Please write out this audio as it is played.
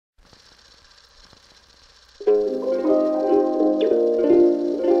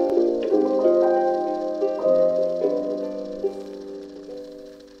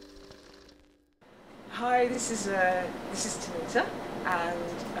this is Tanita, and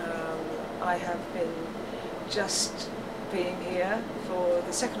I have been just being here for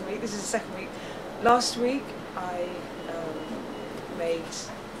the second week. This is the second week. Last week I made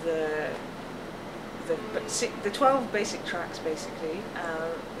the 12 basic tracks basically.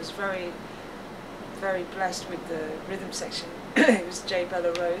 Was very blessed with the rhythm section. It was J.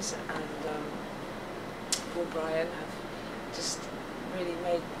 Bella Rose and Paul Bryan have just really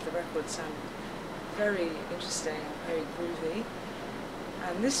made the record sound very interesting and very groovy.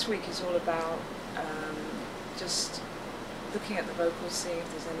 And this week is all about just looking at the vocals, seeing if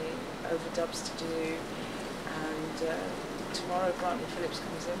there's any overdubs to do. And tomorrow Grant Phillips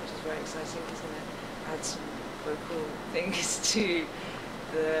comes in, which is very exciting. He's going to add some vocal things to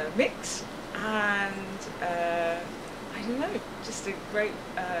the mix. And I don't know, just a great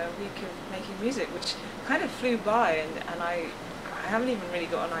week of making music, which kind of flew by, and I haven't even really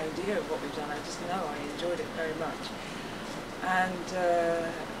got an idea of what we've done. I just know I enjoyed it very much. And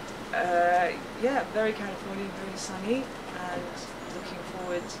yeah, very Californian, very sunny, and looking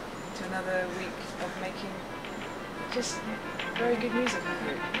forward to another week of making just very good music, I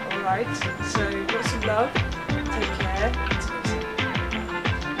hope. Alright, so lots of love, take care.